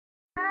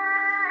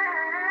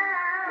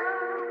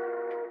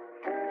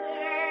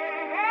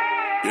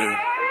Yeah.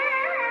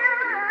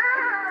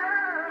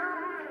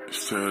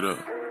 Let's tear it up.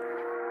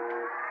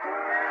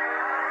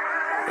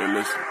 Hey,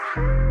 listen.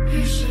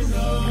 You should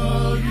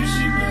know, you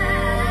should know.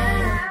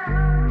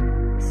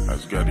 I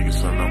just gotta get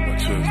something on my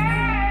chest,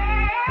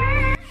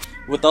 man.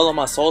 With all of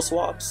my sole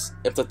swaps,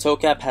 if the toe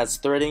cap has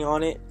threading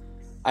on it,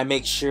 I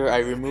make sure I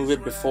remove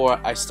it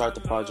before I start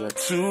the project.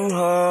 Too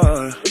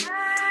hard.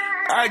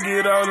 I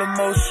get all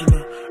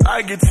emotional.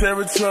 I get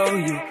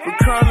territorial.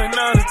 Recalling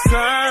all the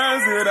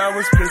times that I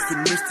was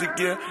pessimistic,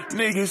 yeah.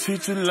 Niggas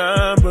hit your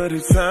line, but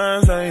at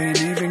times I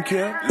ain't even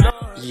care.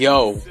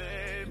 Yo,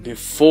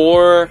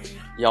 before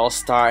y'all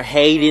start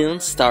hating,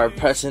 start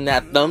pressing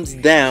that thumbs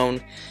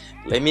down,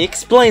 let me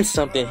explain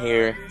something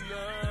here.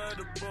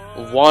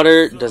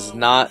 Water does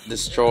not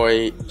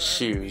destroy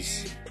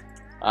shoes.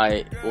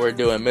 We're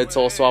doing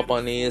midsole swap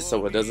on these,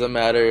 so it doesn't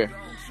matter.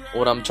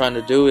 What I'm trying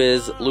to do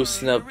is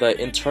loosen up the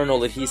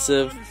internal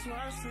adhesive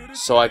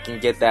so I can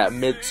get that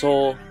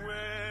midsole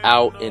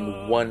out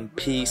in one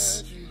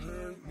piece.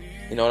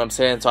 You know what I'm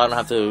saying? So I don't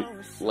have to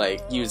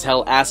like use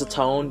hella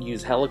acetone,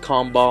 use hella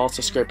cotton balls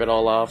to scrape it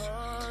all off.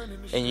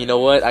 And you know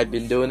what? I've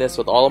been doing this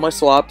with all of my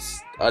swaps,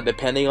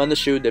 depending on the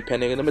shoe,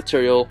 depending on the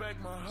material.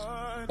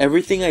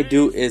 Everything I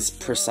do is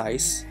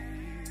precise.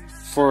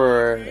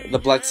 For the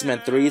black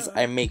cement 3s,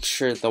 I make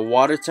sure the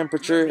water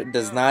temperature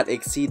does not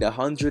exceed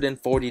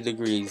 140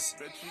 degrees.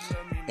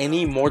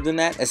 Any more than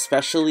that,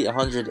 especially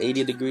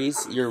 180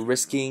 degrees, you're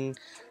risking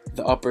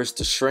the uppers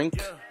to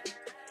shrink.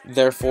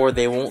 Therefore,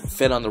 they won't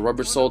fit on the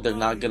rubber sole. They're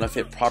not going to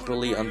fit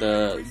properly on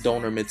the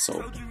donor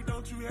midsole.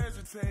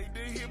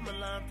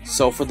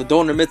 So for the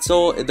donor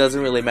midsole, it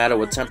doesn't really matter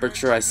what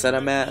temperature I set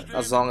them at,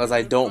 as long as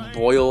I don't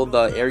boil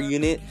the air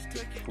unit,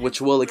 which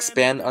will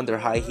expand under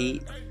high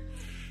heat.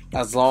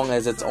 As long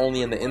as it's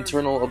only in the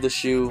internal of the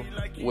shoe,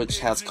 which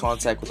has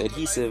contact with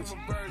adhesive,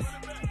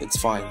 it's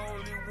fine.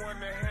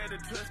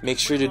 Make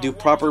sure to do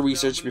proper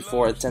research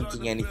before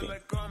attempting anything.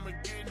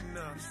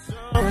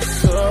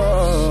 So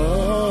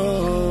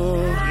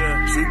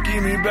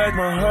give me back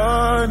my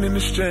heart in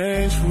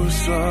exchange for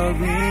sorry.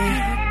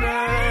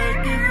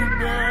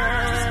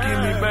 Just give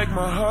me back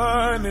my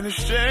heart in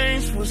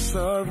exchange for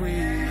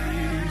sorry.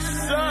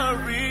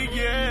 Sorry,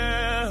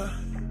 yeah.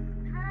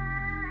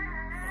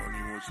 I don't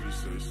even want you to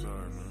say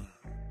sorry, man.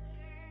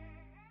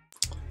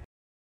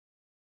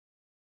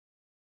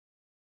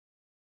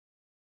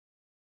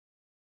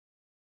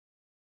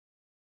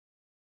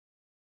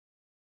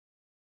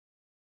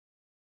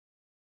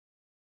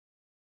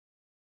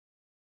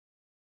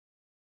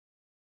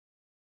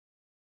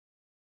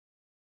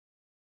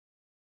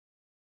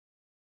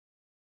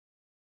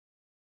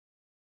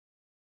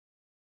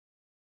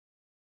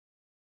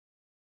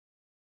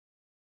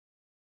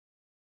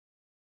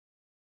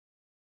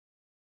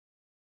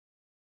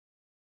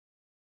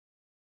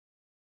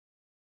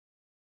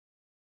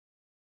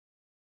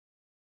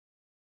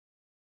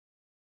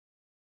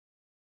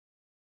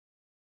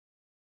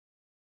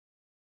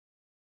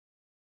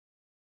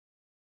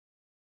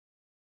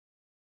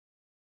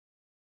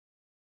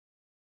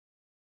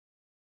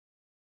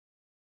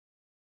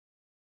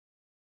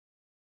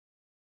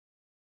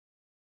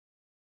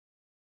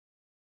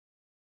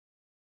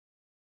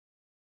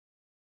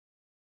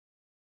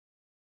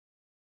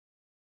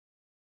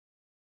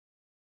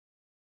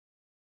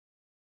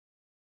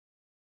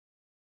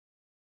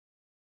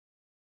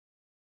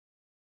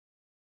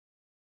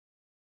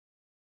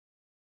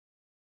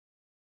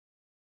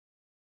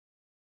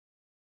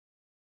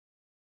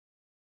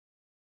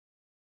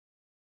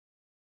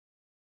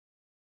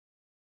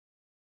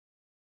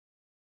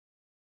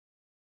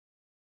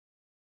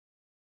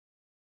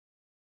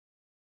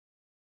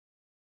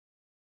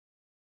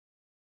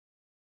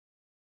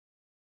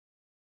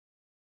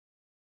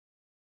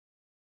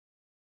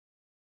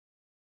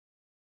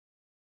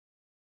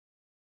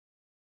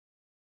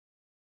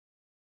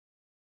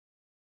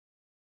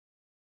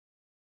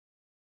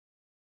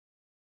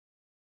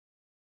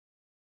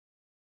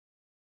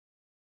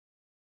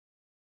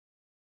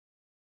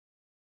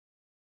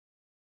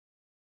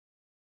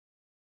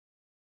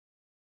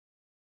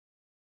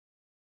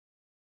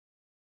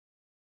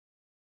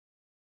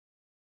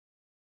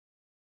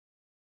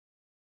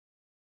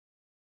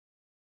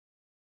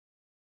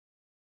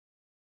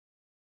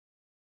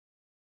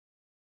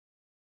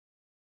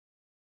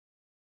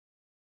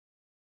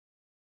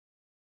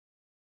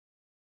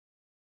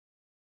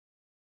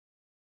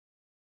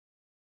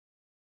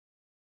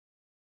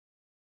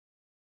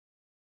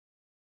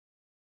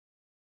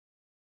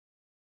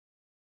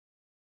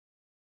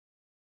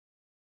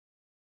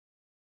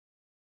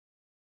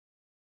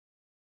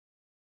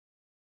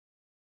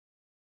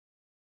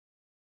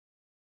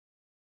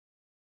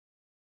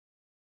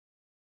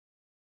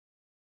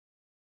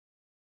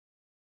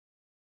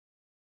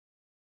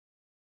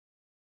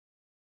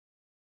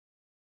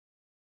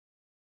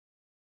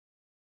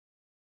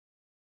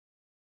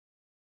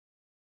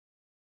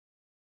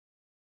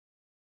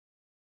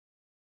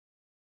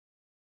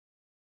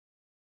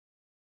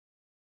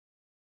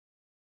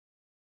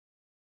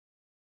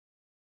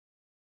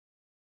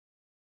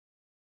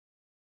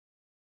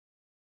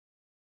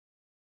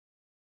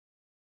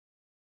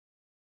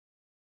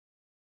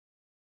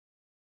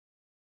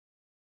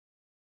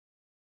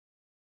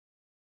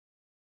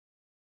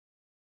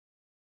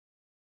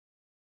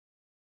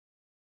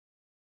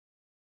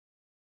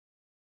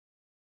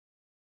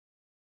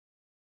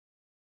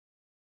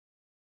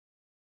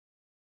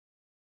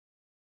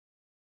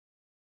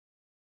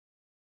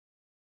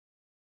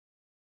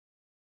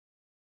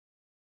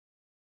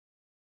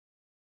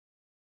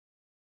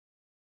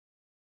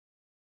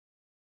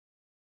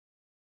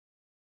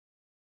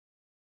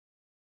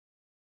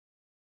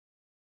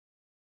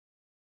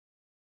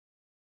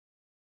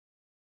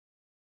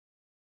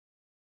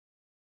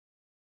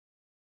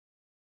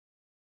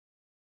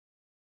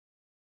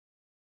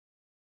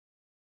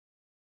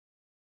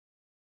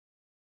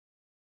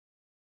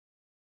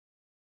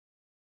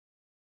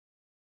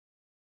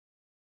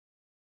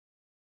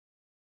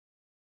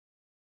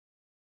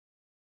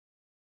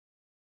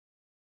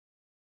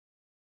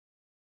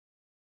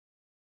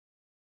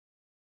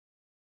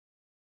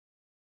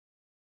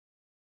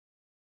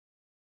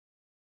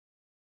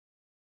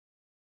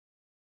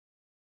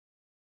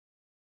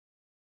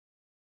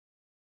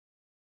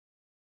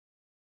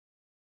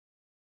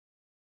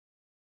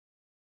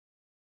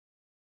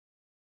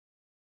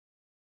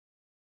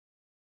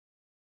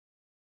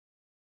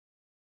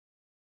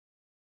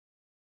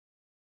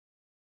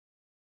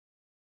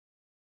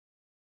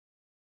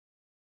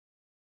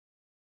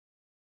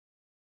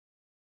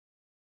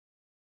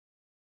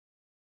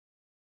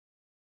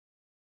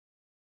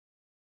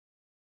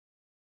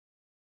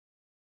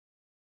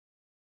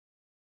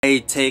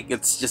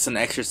 It's just an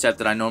extra step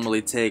that I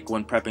normally take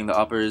when prepping the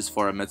uppers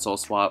for a midsole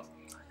swap.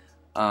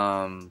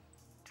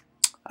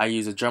 I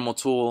use a Dremel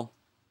tool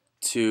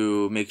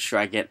to make sure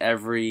I get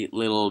every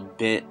little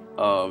bit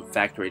of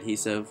factory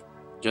adhesive,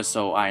 just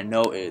so I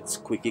know it's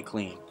squeaky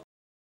clean.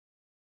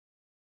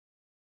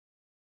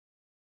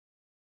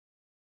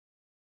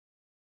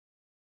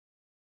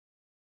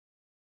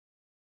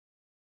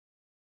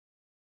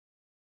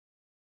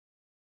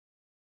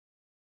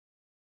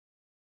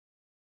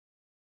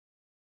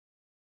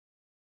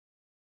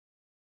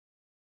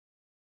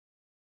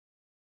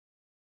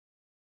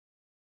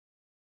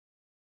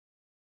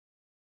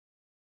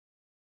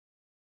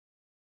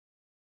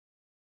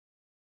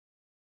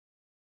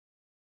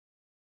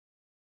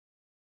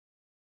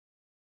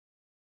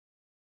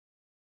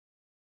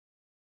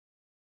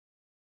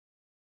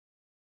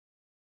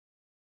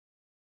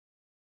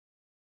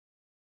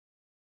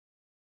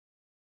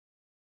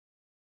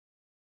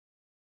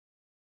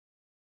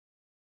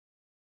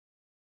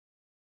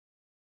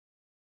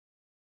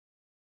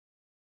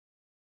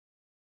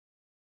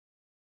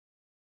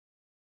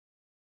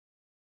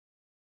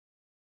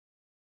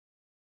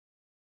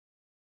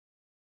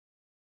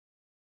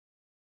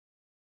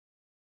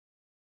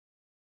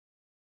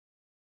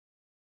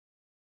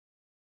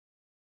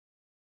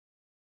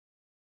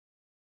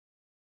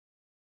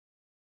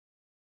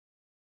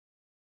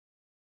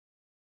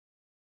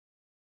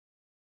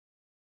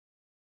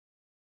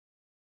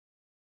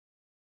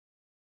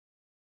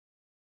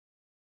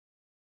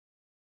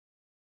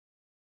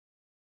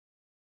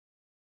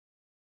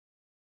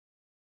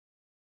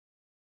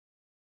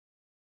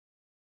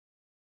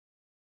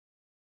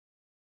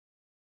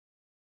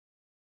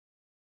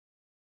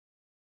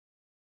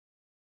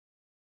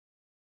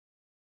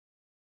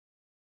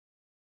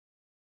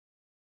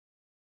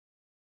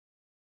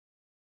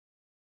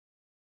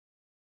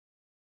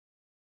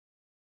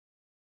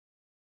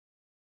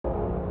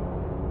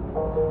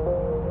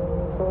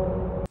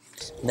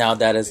 Now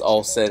that is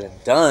all said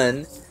and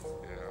done,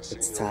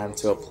 it's time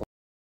to apply.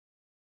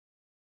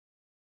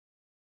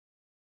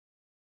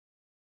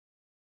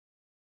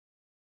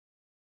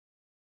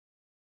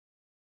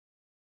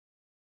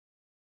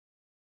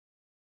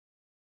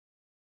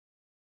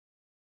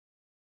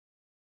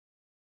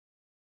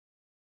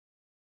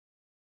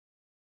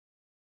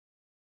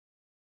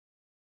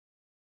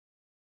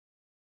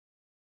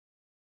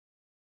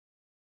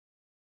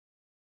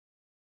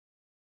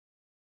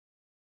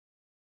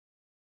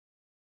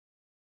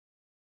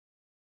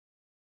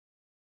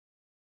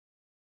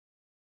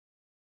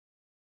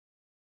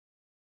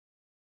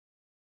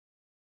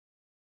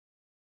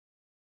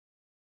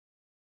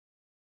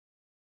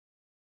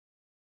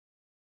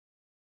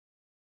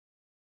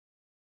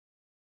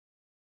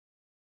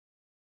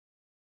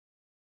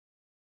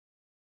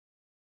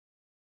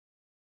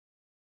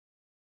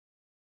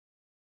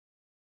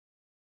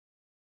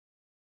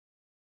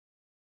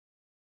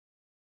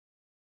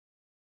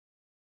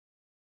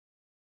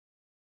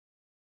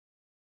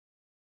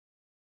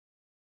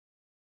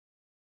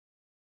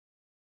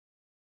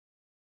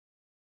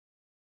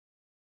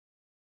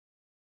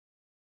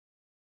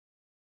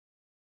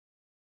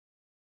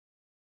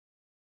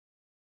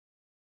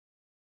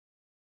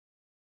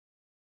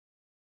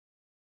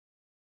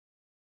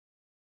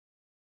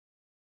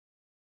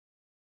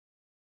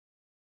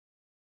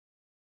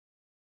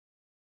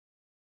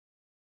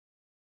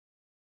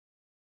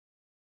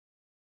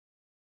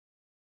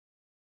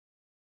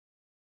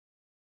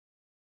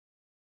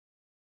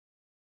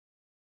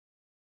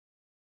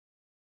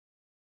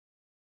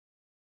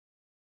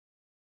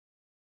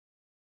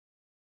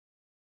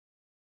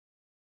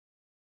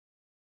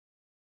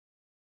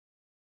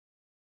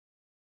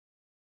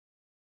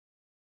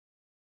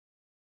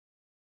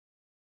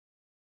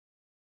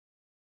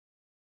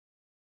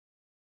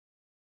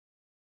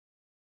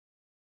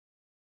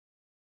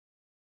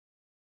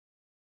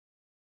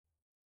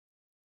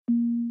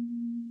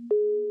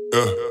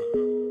 Yeah.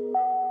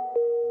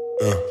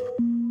 Yeah.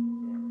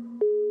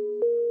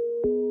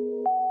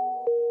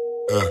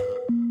 Yeah.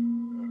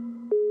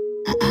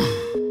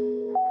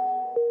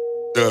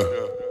 Yeah.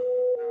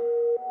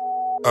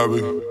 I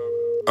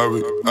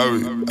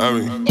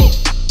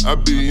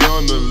be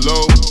on the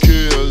low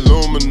key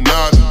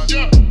Illuminati.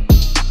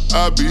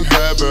 I be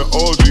having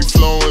OG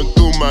flowing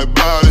through my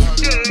body.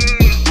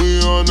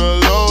 We on the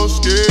low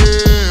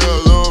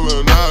scale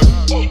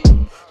Illuminati.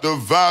 The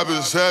vibe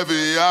is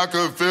heavy, I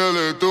can feel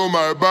it through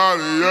my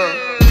body, yeah.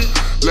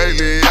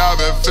 Lately I've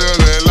been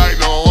feeling like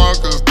no one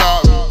can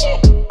stop me.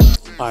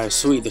 Alright,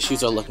 sweet, the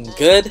shoes are looking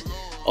good.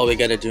 All we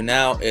gotta do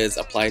now is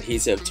apply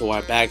adhesive to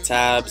our back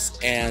tabs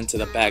and to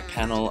the back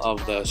panel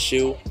of the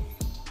shoe.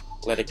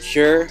 Let it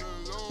cure,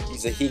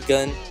 use a heat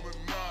gun,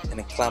 and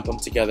then clamp them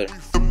together.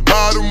 The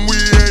bottom, we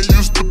ain't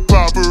used to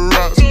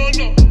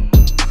paparazzi.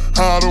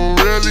 I don't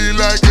really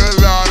like a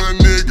lot of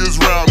niggas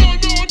round me.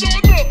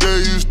 They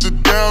used to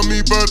down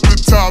me, but the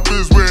top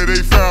is where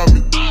they found me.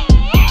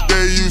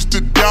 They used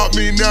to doubt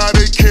me, now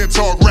they can't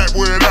talk rap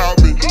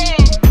without me.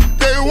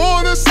 They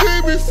wanna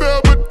see me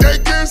fail, but they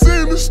can't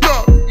seem to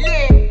stop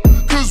me.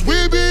 Cause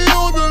we be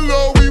on the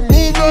low, we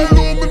move like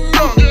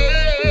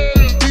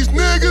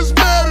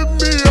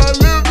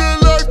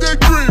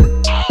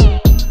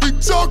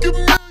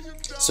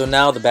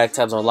now the back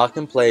tabs are locked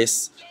in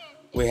place.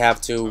 We have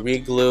to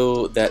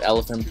re-glue that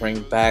elephant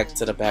print back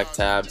to the back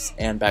tabs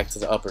and back to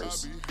the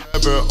uppers.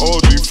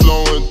 OG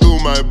flowing through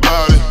my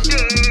body.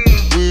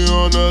 We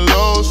on a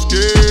low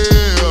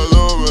scale,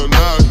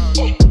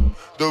 Illuminati.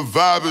 The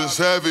vibe is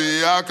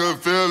heavy, I can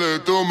feel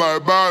it through my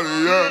body,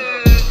 yeah.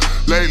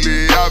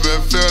 Lately I've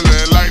been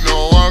feeling like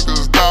no one can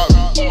stop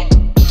me.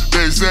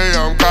 They say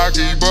I'm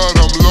cocky, but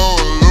I'm low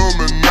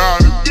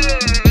Illuminati.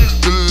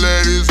 The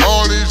ladies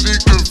horny, she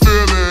can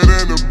feel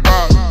it in the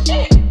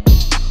body.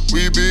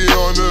 We be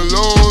on the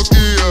low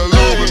ski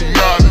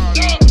Illuminati.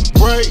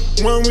 Right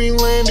when we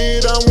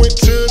landed, I went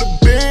to the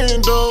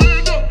bando.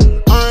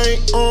 I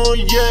ain't on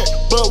yet,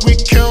 but we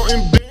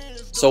counting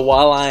bands. So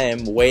while I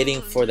am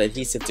waiting for the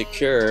adhesive to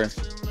cure,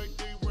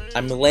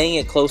 I'm laying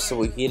it close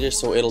to a heater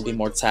so it'll be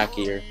more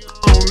tackier.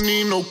 I don't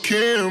need no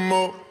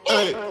camo.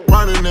 Hey,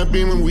 riding that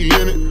beam when we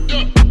in it.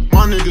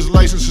 My niggas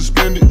license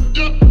suspended.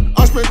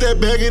 I spent that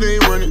bag, it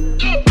ain't running.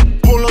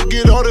 Pull up,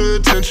 get all the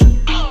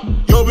attention.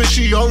 Yo, bitch,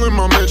 she all in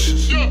my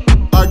mentions.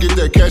 I get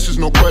that cash, is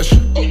no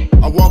question.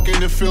 I walk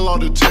in and feel all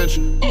the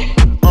tension.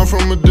 I'm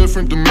from a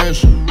different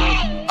dimension.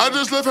 I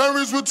just left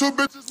Harry's with 2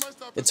 bitches.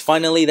 It's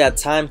finally that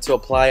time to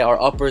apply our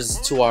uppers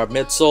to our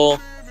midsole.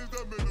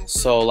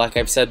 So like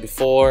I've said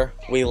before,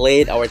 we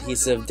laid our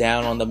adhesive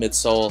down on the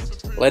midsole,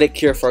 let it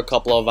cure for a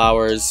couple of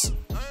hours,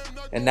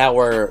 and now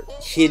we're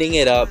heating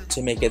it up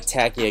to make it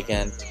tacky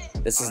again.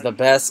 This is the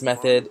best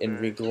method in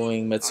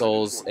re-gluing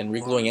midsoles and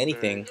re-gluing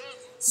anything,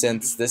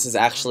 since this is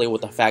actually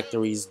what the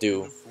factories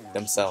do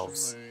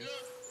themselves.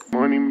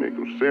 Money make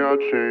them say I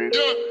change.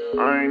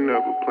 I ain't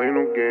never play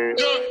no game.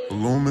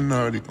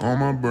 Illuminati on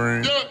my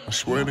brain. I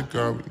swear to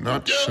God, we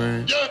not the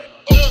same.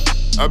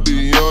 I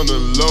be on the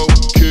low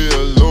key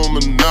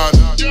Illuminati.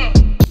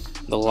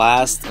 The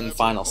last and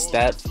final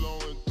step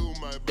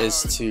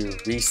is to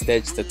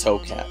restitch the toe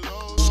cap.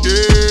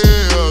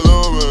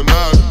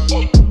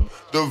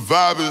 The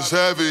vibe is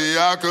heavy,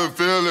 I can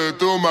feel it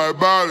through my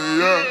body,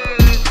 yeah.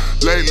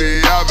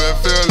 Lately I've been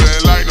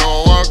feeling like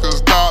no one can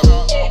stop me.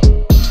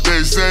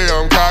 They say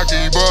I'm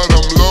cocky, but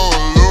I'm low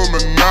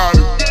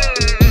Illuminati.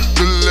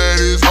 The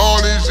ladies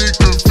horny, she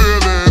can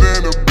feel it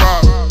in the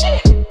body.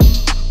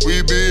 We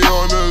be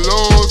on the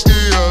low ski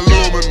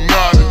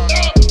Illuminati.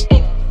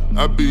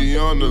 I be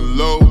on the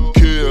low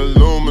key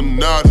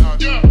Illuminati.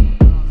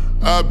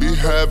 I be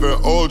having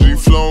OG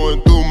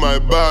flowing through my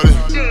body.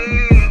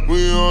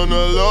 We on the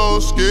low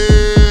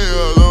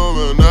scale,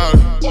 Illuminati.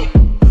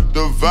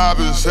 The vibe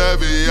is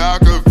heavy, I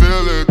can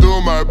feel it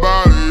through my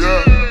body,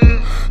 yeah.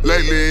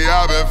 Lately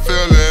I've been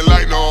feeling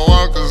like no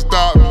one can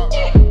stop me.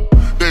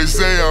 They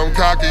say I'm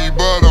cocky,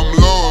 but I'm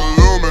low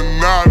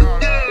Illuminati.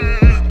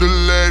 The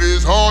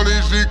ladies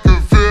horny, she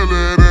can feel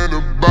it in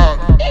the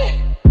body.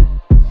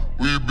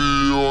 We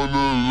be on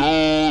the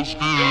low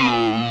scale,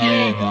 Illuminati.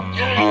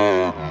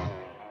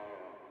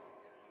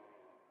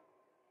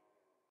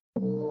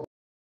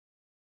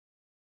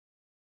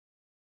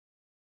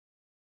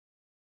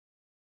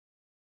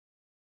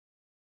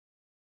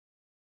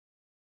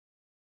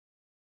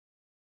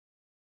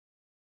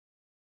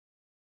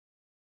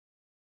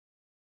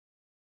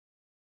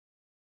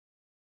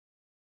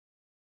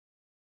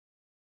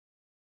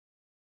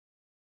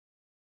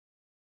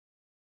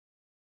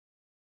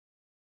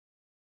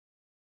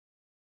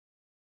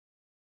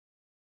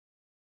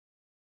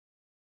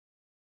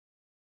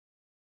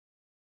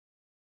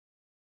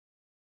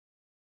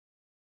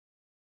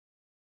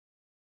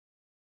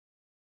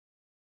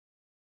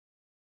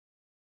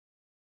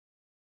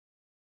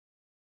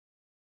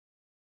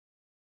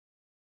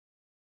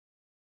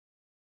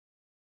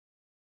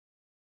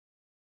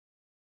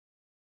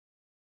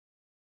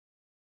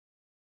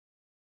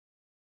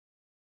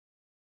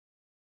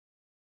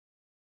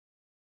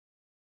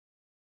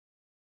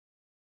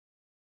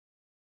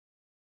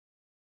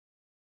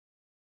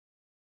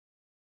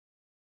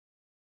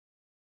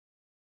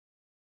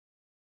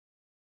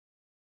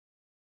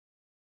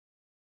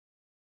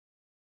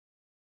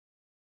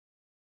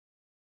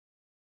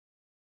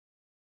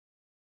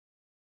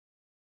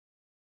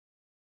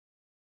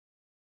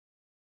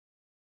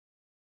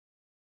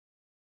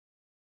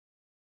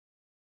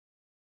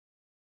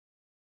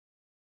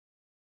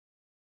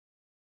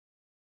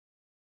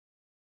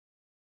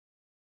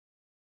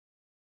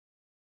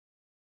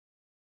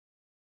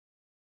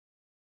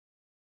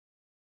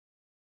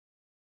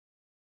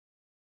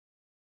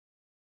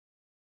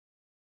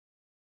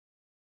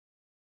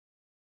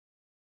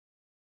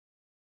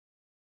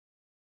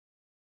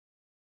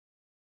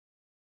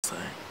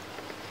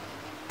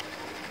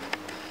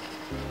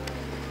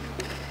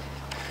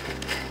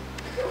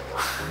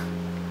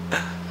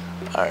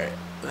 Alright,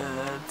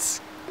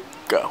 let's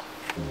go.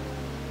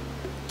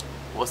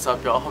 What's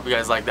up, y'all? Hope you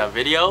guys liked that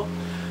video.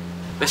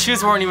 The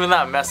shoes weren't even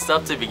that messed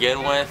up to begin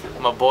with.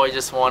 My boy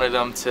just wanted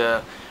them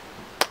to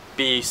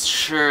be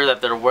sure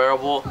that they're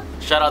wearable.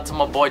 Shout out to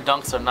my boy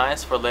Dunks Are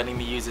Nice for letting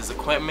me use his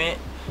equipment,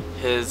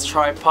 his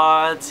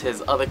tripods,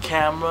 his other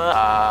camera.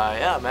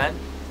 Yeah, man,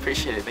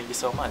 appreciate it. Thank you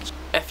so much.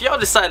 If y'all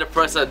decide to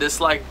press that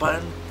dislike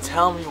button,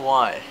 tell me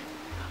why.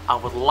 I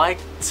would like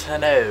to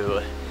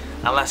know.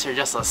 unless you're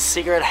just a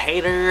secret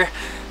hater,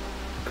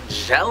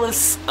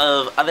 jealous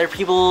of other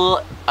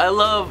people. I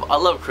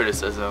love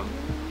criticism.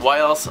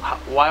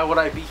 Why would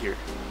I be here?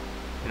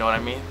 You know what I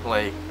mean?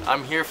 Like,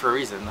 I'm here for a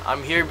reason.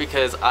 I'm here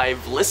because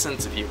I've listened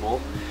to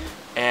people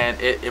and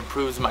it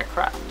improves my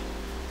craft.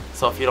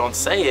 So if you don't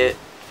say it,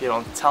 if you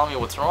don't tell me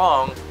what's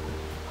wrong,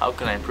 how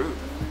can I improve?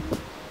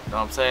 You know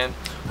what I'm saying?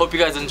 Hope you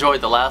guys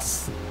enjoyed the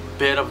last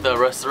bit of the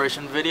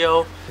restoration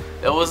video.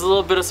 It was a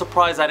little bit of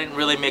surprise I didn't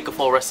really make a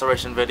full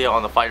restoration video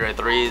on the Fighter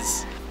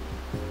 3s.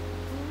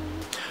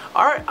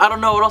 Alright, I don't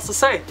know what else to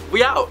say.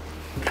 We out!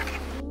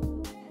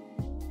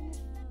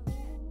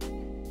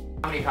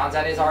 How many pounds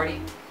that is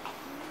already?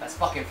 That's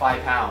fucking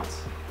 5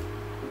 pounds.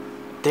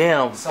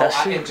 Damn, so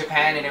in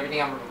Japan and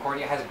everything I'm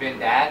recording has been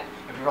that,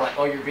 and people are like,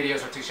 oh, your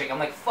videos are too shaky. I'm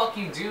like, fuck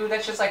you, dude.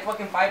 That's just like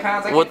fucking 5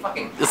 pounds. I what,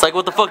 fucking, it's like,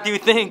 what the fuck do you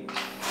think?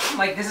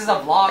 Like, this is a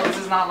vlog. This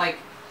is not like,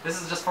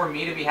 this is just for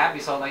me to be happy.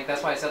 So like,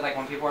 that's why I said like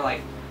when people are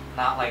like,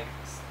 not like